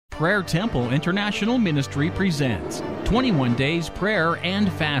Prayer Temple International Ministry presents 21 Days Prayer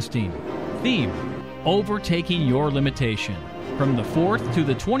and Fasting. Theme: Overtaking Your Limitation. From the 4th to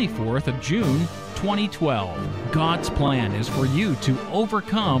the 24th of June, 2012. God's plan is for you to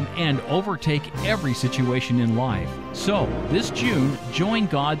overcome and overtake every situation in life. So, this June, join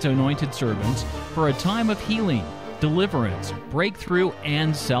God's anointed servants for a time of healing, deliverance, breakthrough,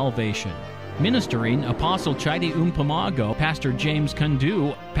 and salvation. Ministering Apostle Chidi Umpamago, Pastor James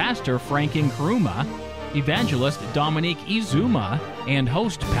Kundu, Pastor Frank Nkrumah, Evangelist Dominique Izuma, and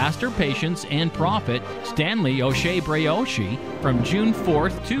host Pastor Patience and Prophet Stanley O'Shea Breoshi from June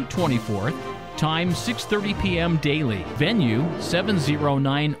 4th to 24th. Time 6:30 p.m. daily. Venue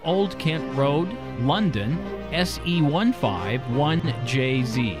 709 Old Kent Road, London,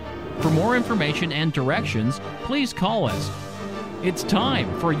 SE151JZ. For more information and directions, please call us. It's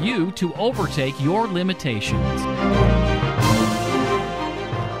time for you to overtake your limitations.